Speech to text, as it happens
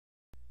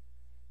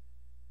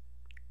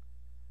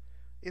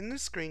In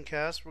this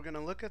screencast, we're going to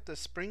look at the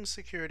Spring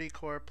Security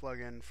Core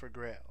plugin for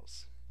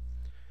Grails.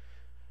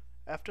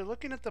 After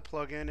looking at the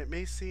plugin, it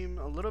may seem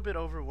a little bit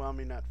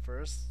overwhelming at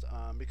first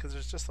because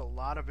there's just a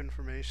lot of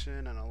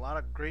information and a lot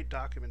of great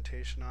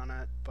documentation on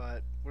it,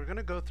 but we're going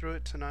to go through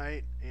it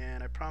tonight,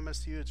 and I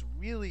promise you it's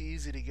really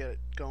easy to get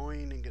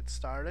going and get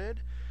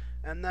started.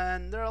 And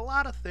then there are a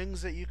lot of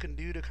things that you can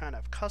do to kind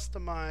of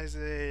customize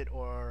it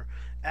or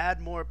add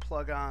more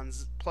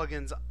plugins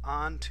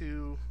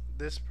onto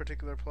this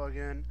particular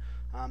plugin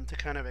to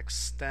kind of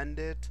extend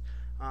it.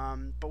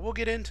 But we'll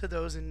get into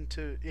those in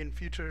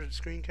future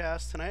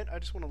screencasts. Tonight I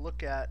just want to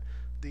look at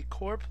the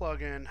core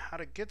plugin, how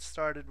to get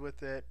started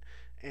with it,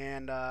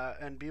 and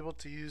be able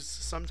to use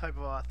some type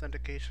of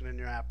authentication in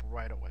your app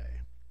right away.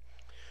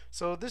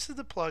 So this is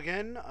the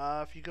plugin.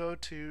 If you go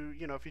to,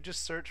 if you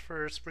just search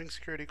for Spring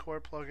Security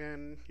Core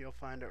plugin, you'll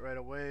find it right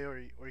away, or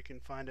you can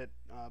find it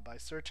by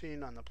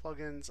searching on the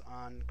plugins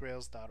on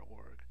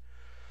grails.org.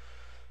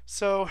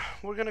 So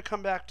we're going to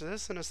come back to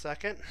this in a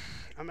second.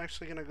 I'm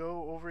actually going to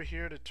go over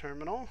here to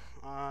Terminal,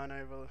 and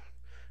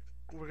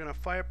we're going to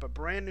fire up a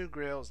brand new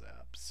Grails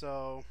app.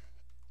 So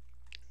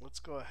let's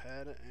go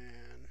ahead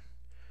and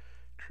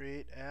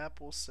create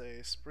app. We'll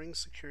say Spring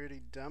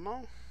Security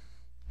Demo,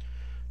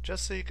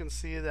 just so you can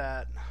see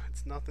that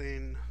it's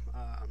nothing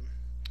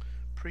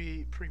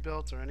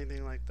pre-built or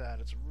anything like that.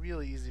 It's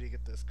really easy to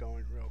get this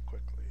going real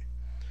quickly.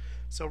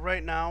 So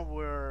right now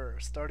we're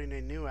starting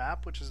a new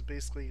app, which is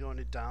basically going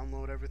to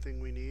download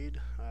everything we need.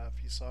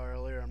 If you saw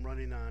earlier, I'm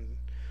running on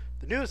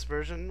the newest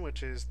version,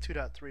 which is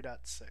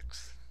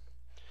 2.3.6.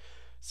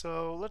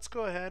 So let's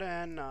go ahead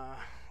and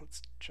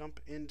let's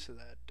jump into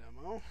that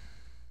demo.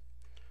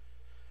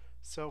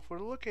 So if we're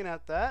looking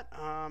at that,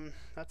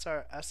 that's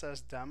our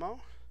SS demo.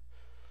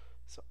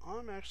 So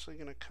I'm actually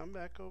going to come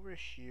back over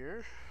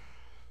here,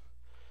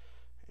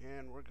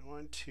 and we're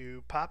going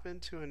to pop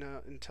into an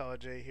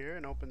IntelliJ here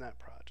and open that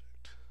project.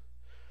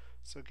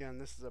 So again,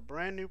 this is a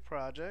brand new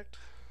project.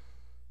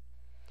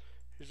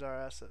 Here's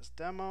our SS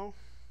demo.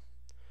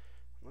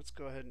 Let's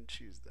go ahead and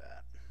choose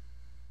that.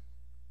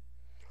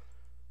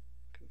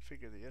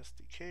 Configure the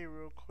SDK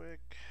real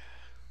quick.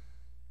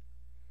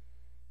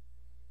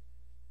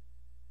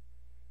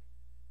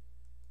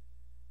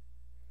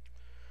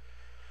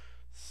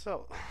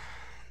 So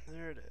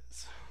there it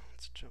is.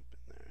 Let's jump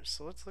in there.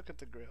 So let's look at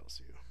the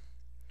Grails view.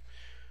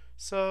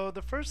 So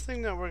the first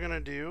thing that we're going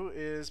to do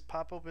is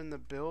pop open the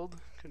build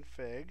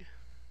config,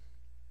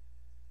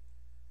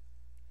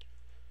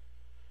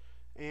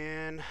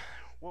 and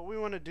what we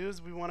want to do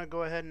is we want to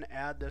go ahead and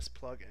add this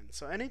plugin.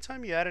 So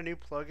anytime you add a new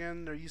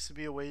plugin, there used to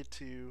be a way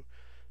to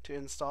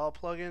install a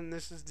plugin.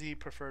 This is the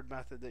preferred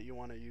method that you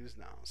want to use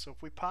now. So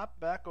if we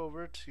pop back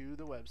over to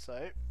the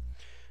website,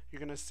 you're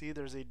going to see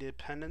there's a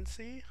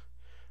dependency.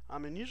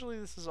 And usually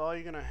this is all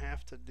you're going to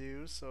have to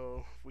do.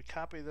 So if we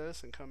copy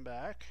this and come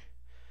back,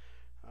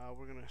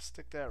 we're going to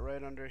stick that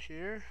right under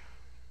here.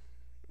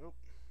 Oh.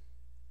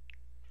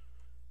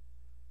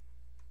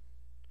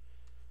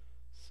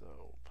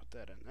 So put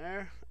that in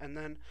there. And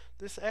then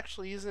this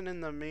actually isn't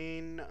in the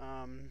main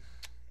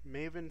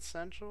Maven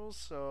Central,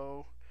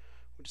 so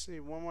we just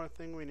need one more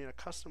thing. We need a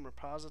custom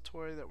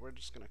repository that we're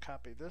just going to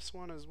copy this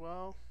one as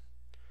well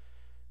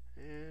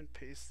and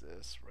paste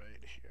this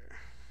right here.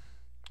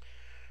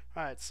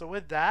 Alright, so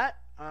with that,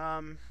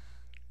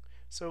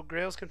 so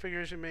Grails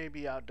configuration may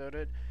be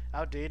outdated.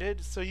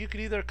 So you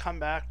could either come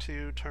back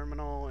to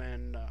Terminal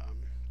and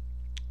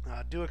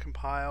do a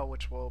compile,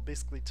 which will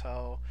basically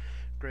tell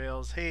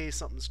Grails, hey,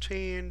 something's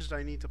changed,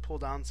 I need to pull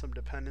down some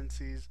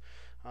dependencies.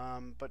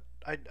 But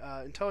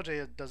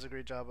IntelliJ does a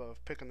great job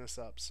of picking this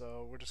up,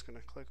 so we're just going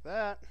to click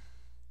that,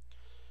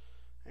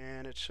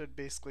 and it should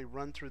basically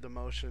run through the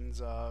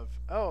motions of,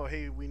 oh,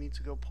 hey, we need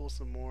to go pull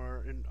some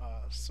more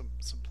some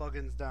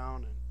plugins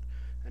down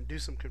and do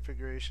some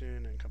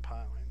configuration and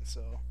compiling.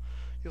 So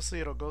you'll see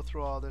it'll go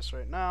through all this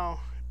right now.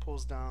 It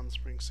pulls down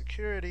Spring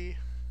Security,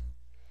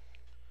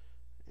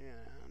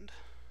 and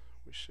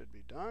we should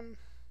be done.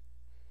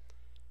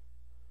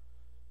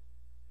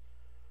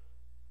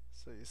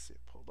 So you see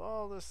it pulled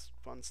all this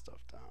fun stuff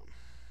down.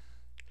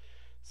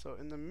 So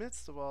in the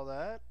midst of all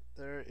that,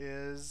 there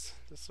is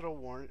this little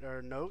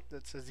note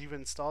that says you've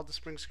installed the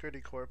Spring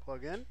Security Core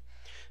plugin.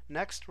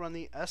 Next, run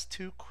the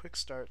S2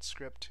 Quickstart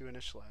script to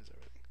initialize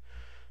everything.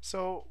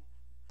 So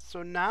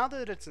now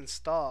that it's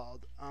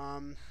installed,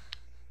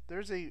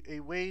 there's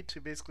a way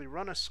to basically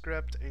run a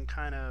script and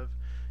kind of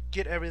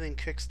get everything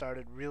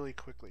kick-started really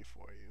quickly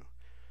for you.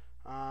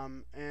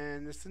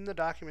 And it's in the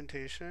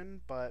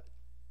documentation, but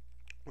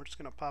we're just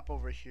going to pop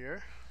over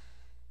here.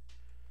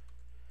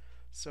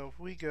 So if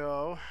we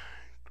go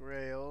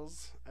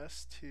Grails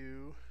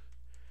S2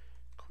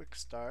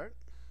 Quickstart,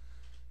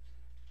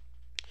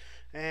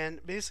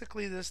 and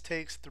basically this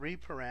takes 3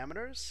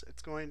 parameters.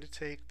 It's going to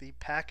take the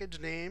package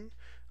name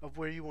of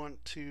where you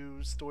want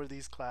to store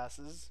these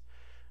classes,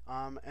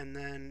 and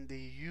then the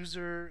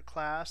user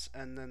class,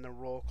 and then the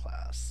role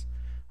class.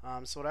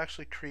 So it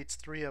actually creates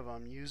 3 of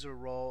them: user,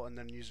 role, and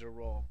then user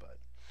role.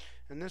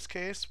 In this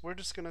case, we're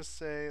just going to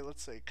say,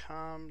 let's say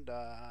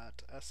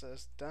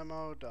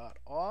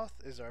com.ssdemo.auth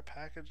is our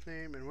package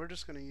name, and we're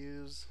just going to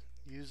use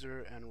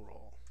user and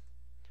role.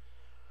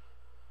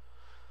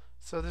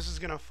 So this is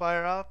going to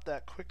fire up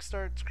that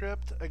Quickstart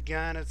script.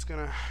 Again, it's going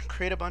to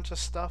create a bunch of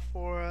stuff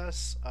for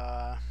us.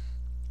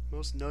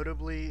 Most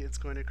notably, it's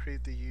going to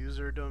create the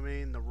user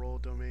domain, the role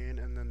domain,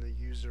 and then the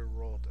user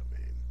role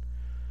domain.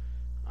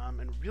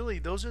 And really,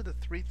 those are the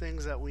three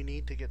things that we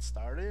need to get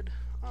started.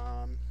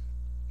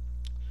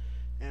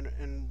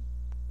 And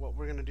what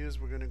we're going to do is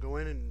we're going to go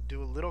in and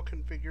do a little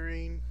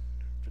configuring.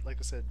 Like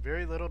I said,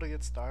 very little to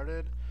get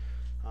started.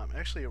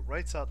 Actually, it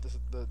writes out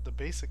the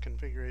basic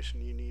configuration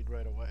you need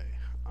right away.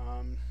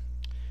 And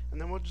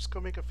then we'll just go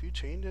make a few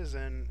changes,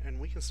 and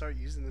we can start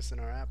using this in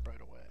our app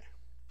right away.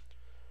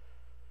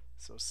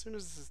 So as soon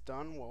as this is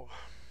done, we'll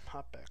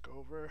hop back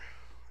over.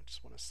 I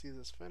just want to see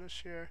this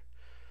finish here.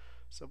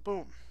 So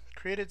boom,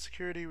 created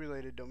security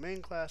related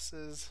domain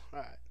classes.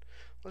 Alright,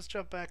 let's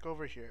jump back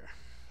over here.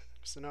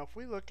 So now if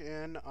we look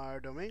in our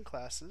domain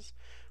classes,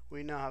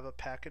 we now have a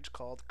package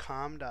called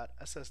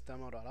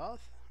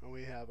com.ssdemo.auth, and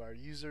we have our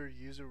user,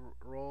 user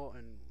role,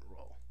 and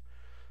role.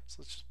 So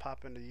let's just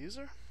pop into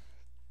user.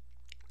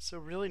 So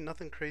really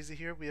nothing crazy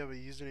here. We have a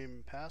username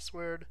and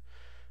password.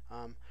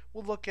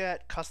 We'll look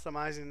at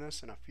customizing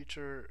this in a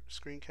future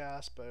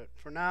screencast, but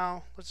for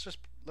now, let's just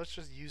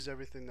use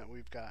everything that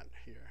we've got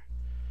here.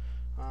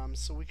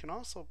 So we can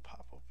also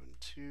pop open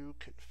to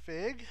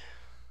config.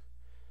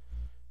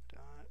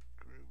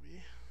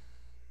 Groovy.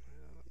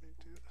 Let me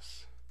do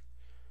this.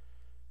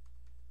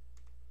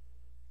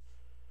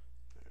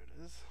 There it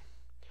is.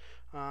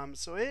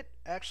 So it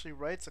actually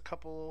writes a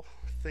couple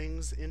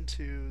things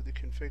into the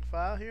config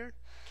file here.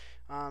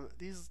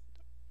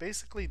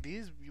 Basically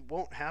these you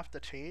won't have to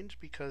change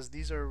because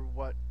these are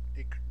what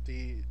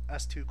the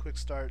S2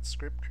 Quickstart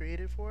script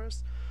created for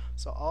us.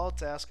 So all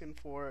it's asking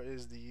for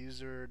is the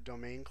user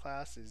domain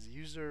class is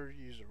user,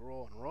 user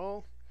role, and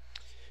role.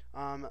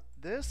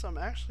 This I'm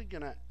actually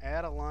gonna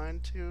add a line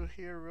to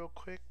here real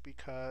quick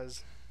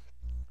because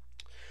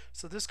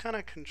so this kind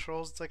of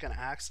controls, it's like an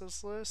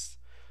access list.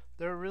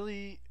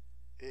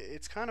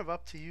 It's kind of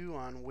up to you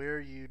on where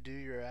you do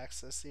your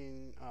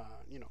accessing,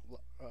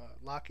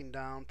 locking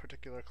down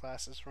particular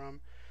classes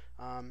from.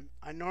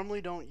 I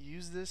normally don't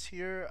use this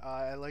here.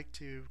 I like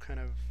to kind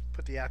of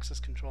put the access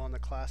control on the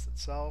class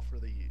itself or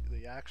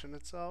the action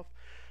itself.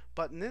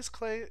 But in this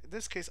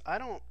case, I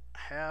don't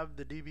have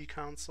the DB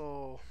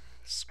console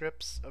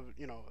scripts of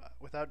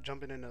without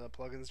jumping into the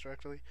plugins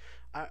directly.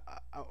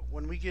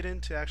 When we get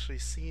into actually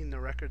seeing the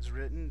records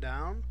written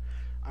down,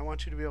 I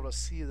want you to be able to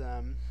see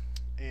them.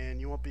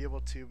 And you won't be able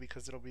to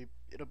because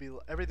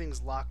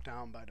everything's locked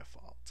down by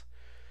default.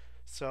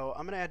 So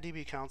I'm going to add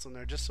DB counts in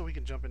there just so we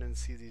can jump in and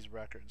see these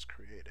records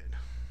created.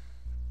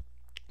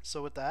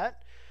 So with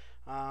that,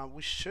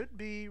 we should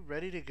be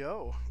ready to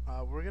go.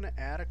 We're going to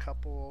add a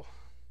couple.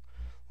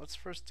 Let's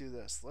first do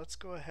this. Let's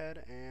go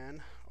ahead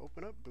and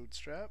open up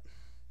Bootstrap.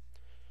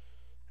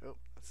 Oh,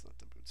 that's not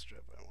the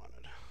Bootstrap I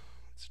wanted.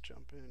 Let's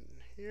jump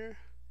in here.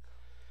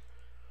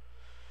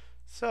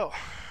 So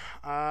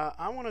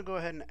I want to go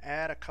ahead and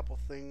add a couple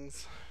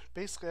things.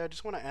 Basically, I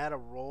just want to add a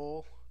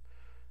role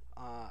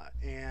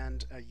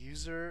and a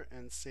user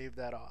and save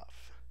that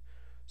off.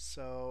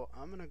 So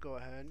I'm going to go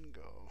ahead and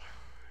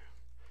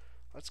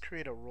let's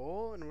create a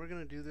role, and we're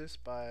going to do this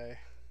by,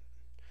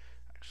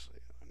 actually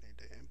I need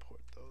to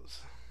import those.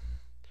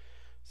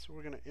 So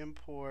we're going to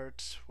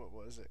import, what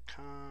was it,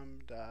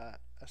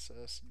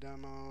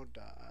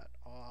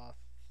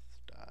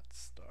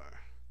 com.ssdemo.auth.star.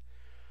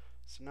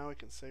 So now we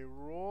can say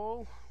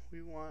role.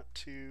 We want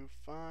to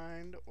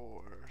find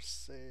or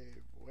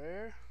save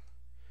where.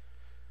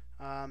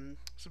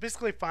 So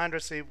basically find or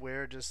save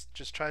where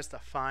just tries to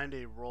find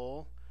a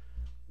role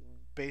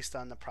based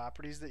on the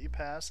properties that you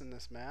pass in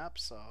this map.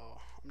 So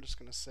I'm just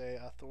going to say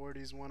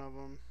authority is one of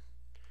them.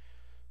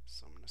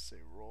 So I'm going to say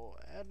role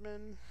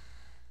admin.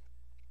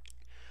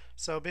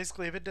 So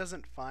basically if it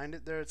doesn't find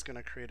it there, it's going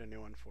to create a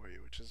new one for you,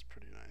 which is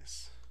pretty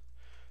nice.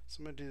 So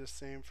I'm going to do the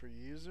same for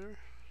user.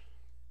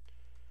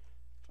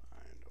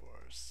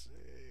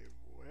 Save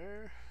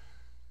where.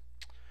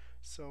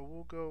 So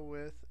we'll go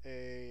with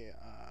a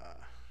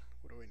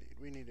what do we need?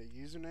 We need a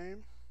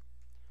username,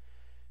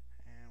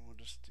 and we'll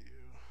just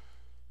do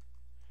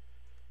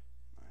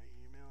my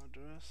email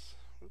address.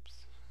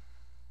 Oops.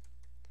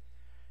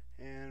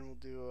 And we'll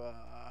do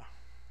a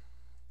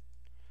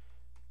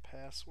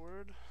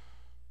password.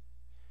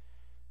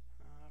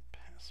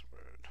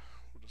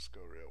 We'll just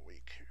go real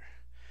weak here.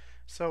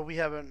 So we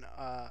have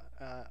a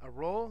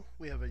role,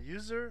 we have a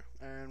user,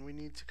 and we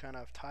need to kind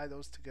of tie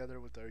those together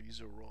with our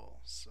user role.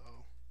 So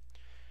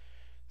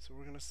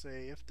we're going to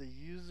say if the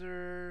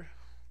user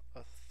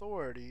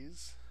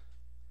authorities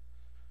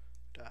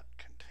dot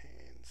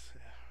contains,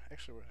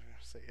 actually we're going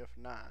to say if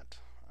not.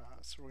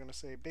 So we're going to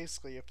say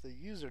basically if the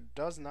user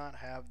does not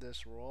have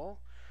this role,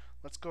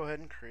 let's go ahead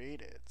and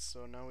create it.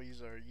 So now we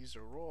use our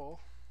user role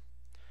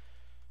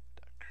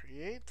dot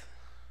create.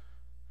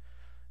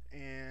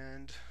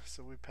 And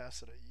so we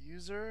pass it a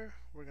user.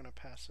 We're going to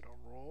pass it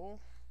a role.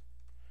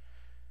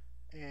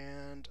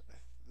 And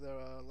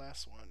the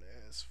last one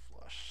is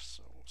flush,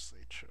 so we'll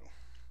say true.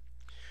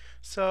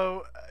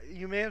 So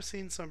you may have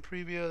seen some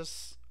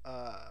previous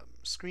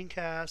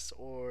screencasts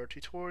or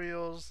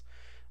tutorials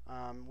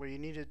where you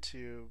needed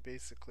to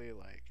basically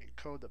like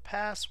encode the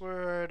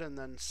password and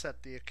then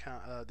set the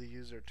account, the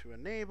user to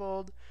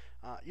enabled.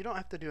 You don't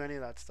have to do any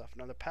of that stuff.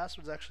 Now the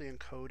password's actually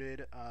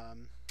encoded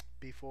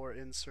before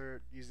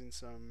insert using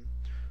some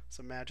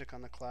magic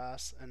on the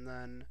class, and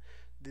then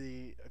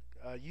the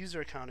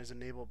user account is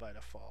enabled by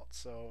default.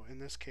 So in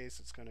this case,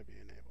 it's going to be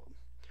enabled.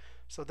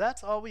 So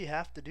that's all we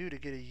have to do to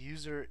get a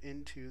user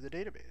into the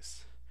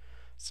database.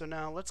 So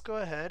now let's go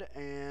ahead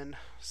and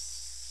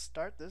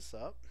start this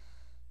up.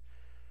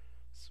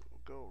 So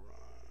we'll go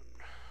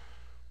run.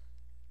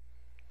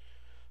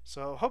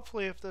 So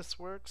hopefully if this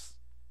works,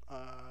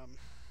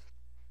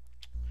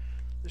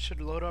 this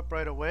should load up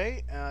right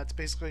away. It's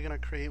basically going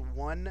to create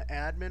one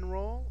admin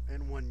role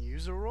and one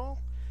user role,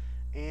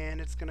 and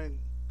it's going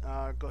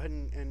to go ahead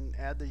and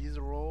add the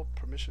user role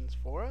permissions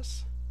for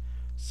us.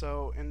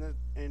 So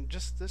in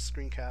just this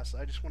screencast,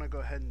 I just want to go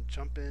ahead and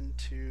jump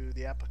into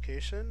the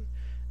application,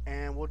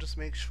 and we'll just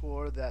make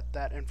sure that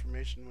that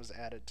information was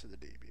added to the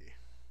DB.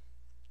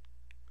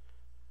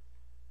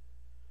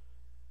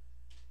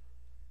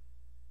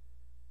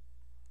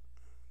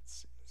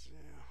 Let's see, yeah,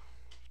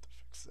 have to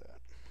fix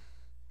that.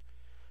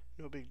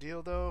 No big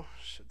deal though,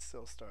 should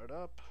still start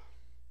up.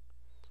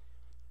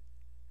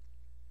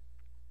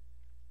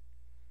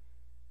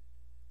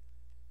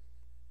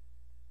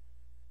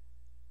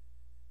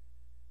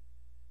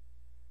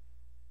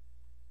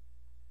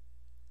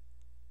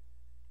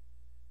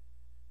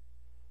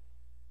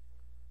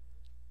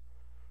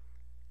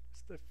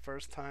 It's the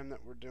first time that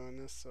we're doing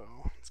this,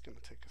 so it's going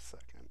to take a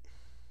second.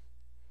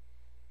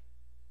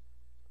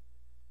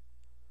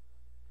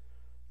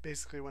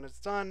 Basically when it's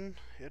done,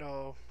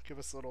 it'll give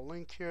us a little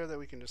link here that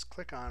we can just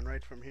click on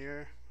right from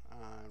here,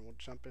 and we'll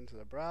jump into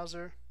the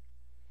browser.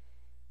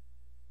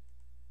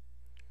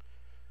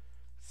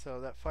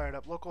 So that fired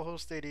up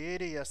localhost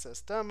 8080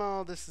 SS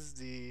demo. This is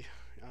the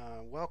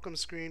welcome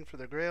screen for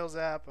the Grails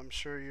app I'm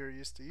sure you're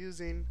used to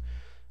using,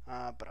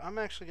 but I'm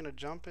actually going to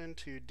jump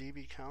into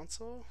DB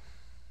console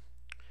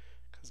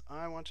because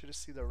I want you to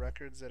see the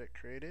records that it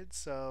created.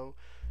 So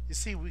you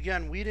see,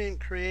 again, we didn't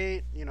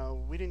create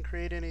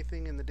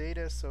anything in the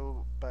data.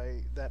 So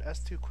by that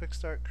S2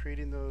 Quickstart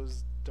creating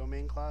those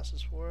domain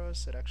classes for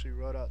us, it actually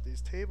wrote out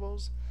these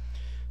tables.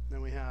 And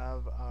then we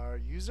have our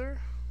user.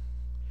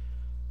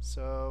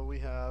 So we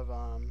have,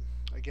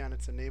 again,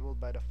 it's enabled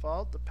by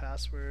default. The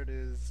password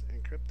is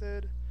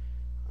encrypted.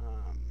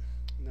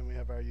 And then we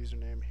have our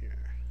username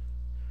here.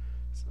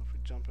 So if we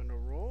jump into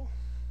role,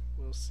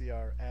 we'll see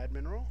our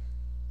admin role.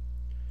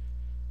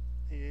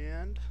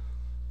 And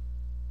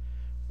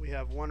we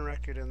have one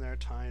record in there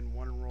tying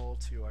one role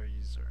to our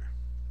user.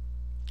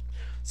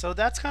 So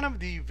that's kind of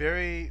the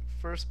very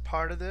first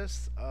part of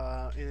this.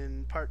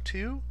 In part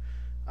 2,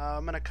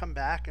 I'm going to come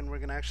back and we're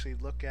going to actually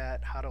look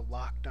at how to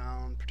lock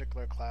down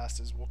particular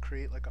classes. We'll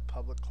create like a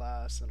public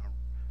class and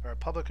or a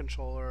public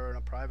controller and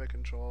a private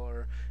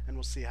controller, and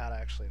we'll see how to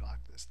actually lock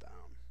this down.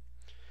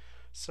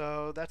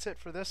 So that's it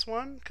for this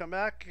one. Come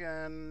back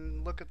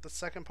and look at the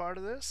second part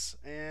of this,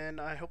 and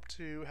I hope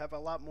to have a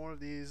lot more of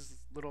these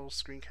little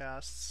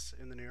screencasts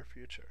in the near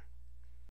future.